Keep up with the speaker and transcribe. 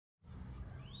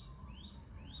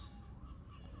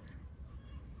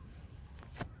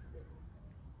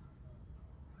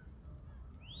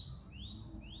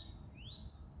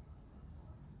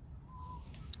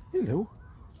Hello.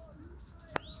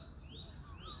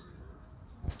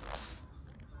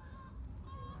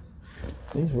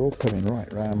 These are all coming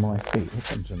right round my feet. Here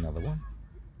comes another one.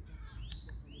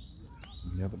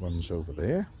 And the other one's over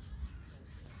there.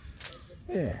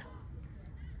 Yeah.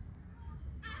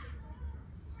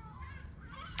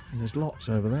 And there's lots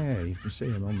over there. You can see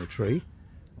them on the tree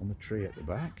at the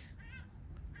back.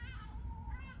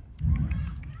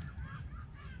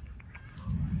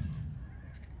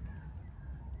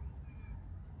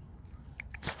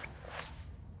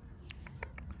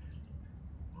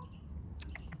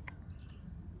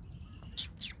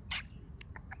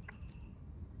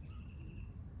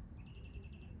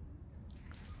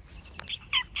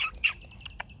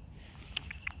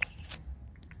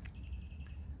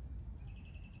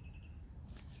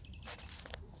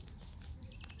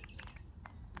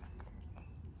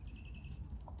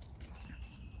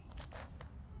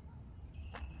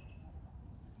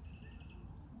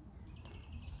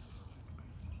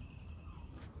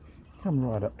 Come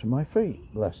right up to my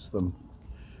feet, bless them.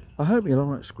 I hope you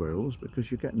like squirrels,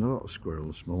 because you're getting a lot of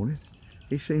squirrels this morning.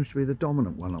 He seems to be the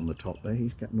dominant one on the top there.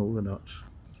 He's getting all the nuts.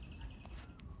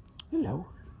 Hello.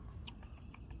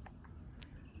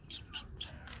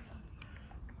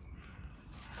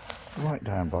 It's right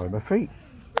down by my feet.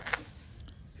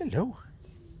 Hello.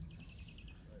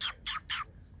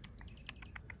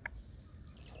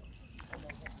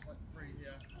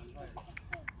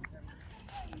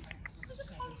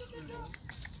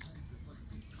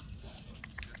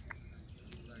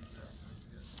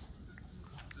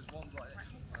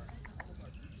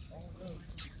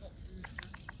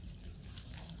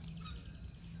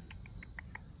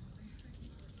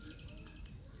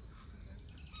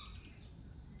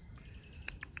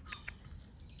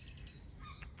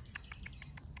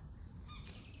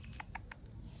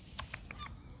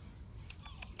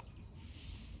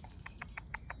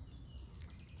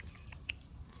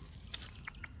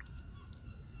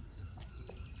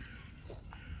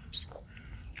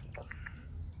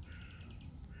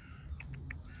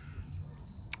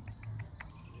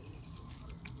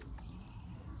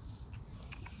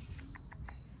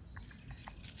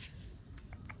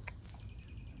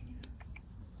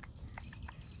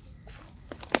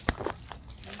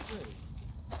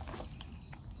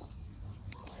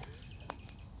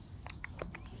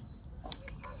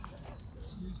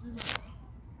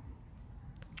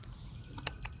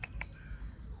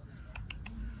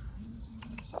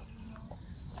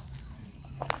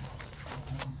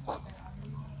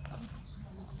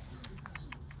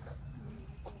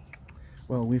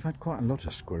 Well, we've had quite a lot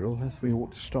of squirrel. We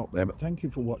ought to stop there, but thank you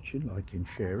for watching, liking,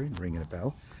 sharing, ringing a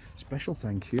bell. Special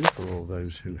thank you for all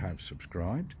those who have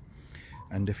subscribed.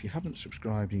 And if you haven't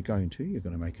subscribed and you're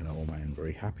going to make an old man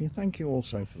very happy. And thank you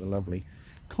also for the lovely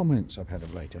comments I've had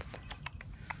of later.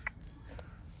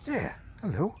 There,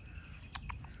 hello.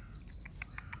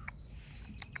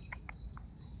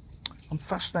 I'm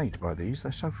fascinated by these,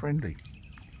 they're so friendly.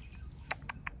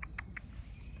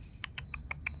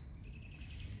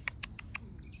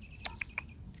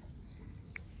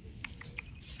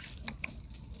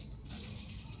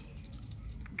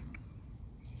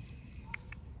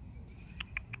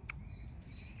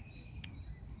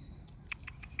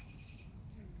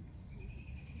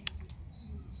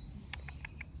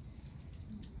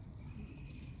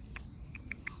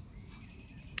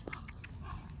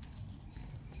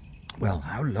 Well,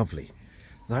 how lovely.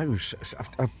 Those,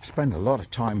 I've spent a lot of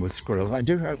time with squirrels. I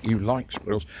do hope you like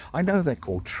squirrels. I know they're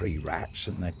called tree rats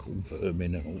and they're called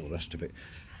vermin and all the rest of it.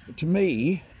 But to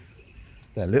me,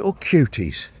 they're little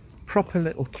cuties. Proper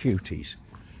little cuties.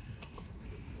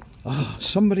 Oh,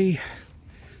 somebody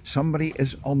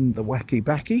is on the wacky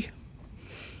backy.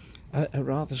 A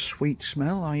rather sweet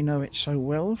smell. I know it so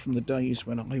well from the days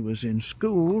when I was in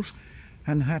schools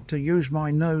and had to use my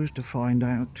nose to find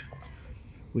out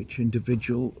which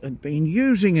individual had been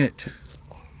using it.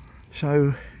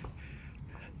 So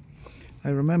I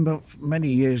remember many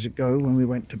years ago when we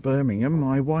went to Birmingham,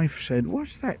 my wife said,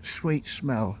 "What's that sweet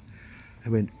smell?" I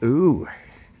went, "Ooh,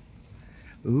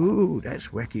 that's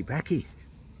wacky backy."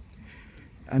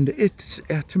 And it's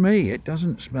to me it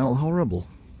doesn't smell horrible.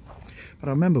 But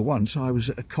I remember once I was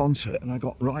at a concert and I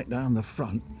got right down the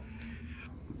front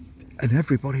and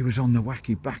everybody was on the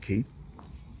wacky backy.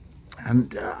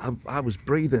 And I was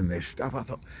breathing this stuff. I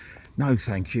thought, no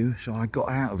thank you, so I got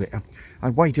out of it. I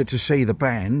waited to see the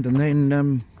band, and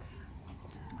then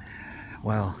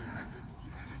well,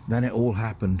 then it all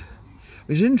happened. It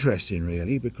was interesting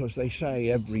really, because they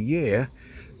say every year,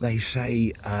 they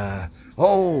say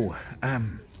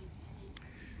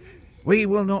we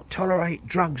will not tolerate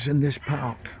drugs in this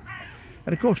park.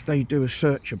 And of course they do a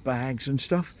search of bags and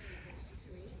stuff.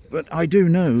 But I do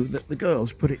know that the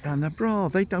girls put it down their bra.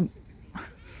 They don't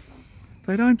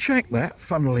check that,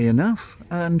 funnily enough.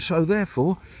 And so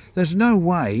therefore, there's no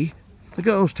way the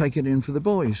girls take it in for the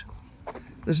boys.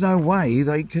 There's no way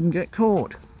they can get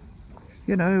caught.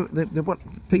 You know, what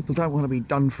people don't want to be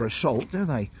done for assault, do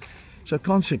they? So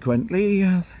consequently,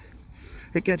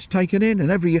 it gets taken in.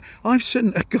 And every year, I've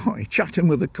seen a guy chatting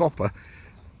with a copper,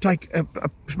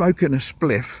 smoking a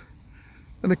spliff,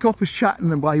 and the copper's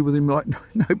chatting away with him like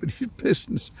nobody's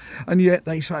business. And yet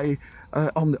they say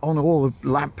on all the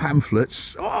lab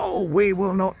pamphlets, oh, we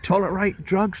will not tolerate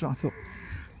drugs. And I thought,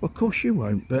 well, of course you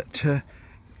won't. But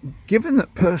given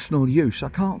that personal use, I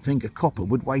can't think a copper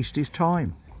would waste his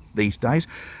time these days.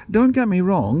 Don't get me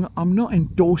wrong, I'm not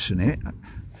endorsing it.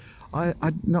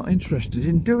 I'm not interested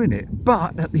in doing it.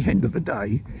 But at the end of the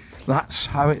day, that's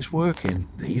how it's working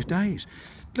these days.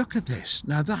 Look at this.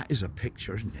 Now that is a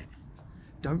picture, isn't it?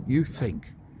 Don't you think?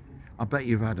 I bet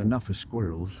you've had enough of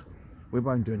squirrels. We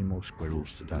won't do any more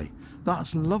squirrels today.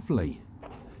 That's lovely.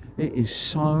 It is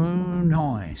so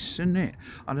nice, isn't it?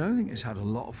 I don't think it's had a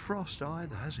lot of frost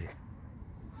either, has it?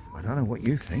 I don't know what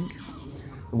you think.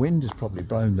 The wind has probably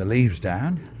blown the leaves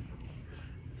down.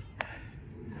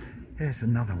 Here's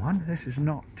another one. This is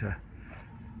not the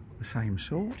same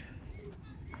sort.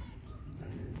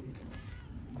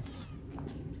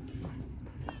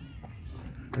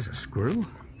 There's a squirrel.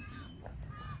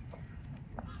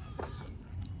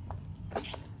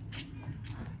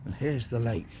 And here's the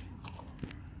lake.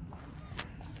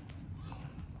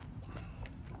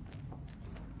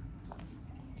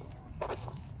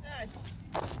 There's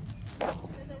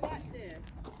a rat there.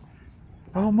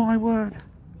 Oh my word.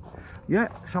 Yeah,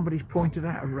 somebody's pointed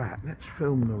out a rat. Let's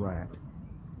film the rat.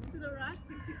 See the rat?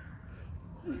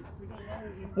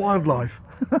 Wildlife.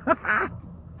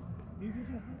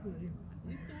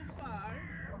 It's too far.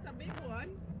 It's a big one.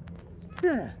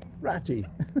 Yeah, ratty.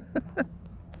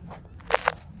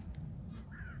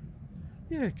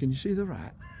 Yeah, can you see the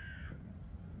rat?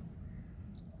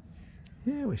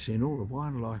 Yeah, we're seeing all the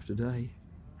wildlife today.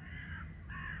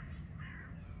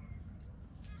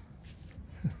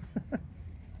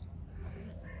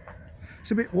 It's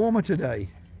a bit warmer today.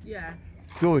 Yeah.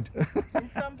 Good. In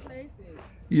some places.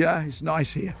 Yeah, it's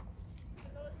nice here.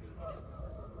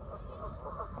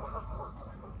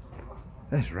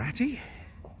 There's Ratty.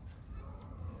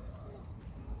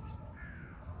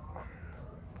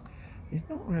 He's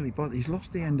not really bothered. He's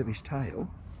lost the end of his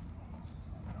tail.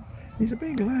 He's a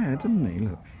big lad, isn't he?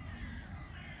 Look.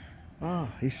 Ah,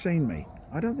 he's seen me.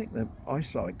 I don't think the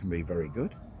eyesight can be very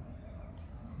good.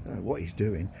 I don't know what he's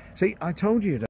doing. See, I told you.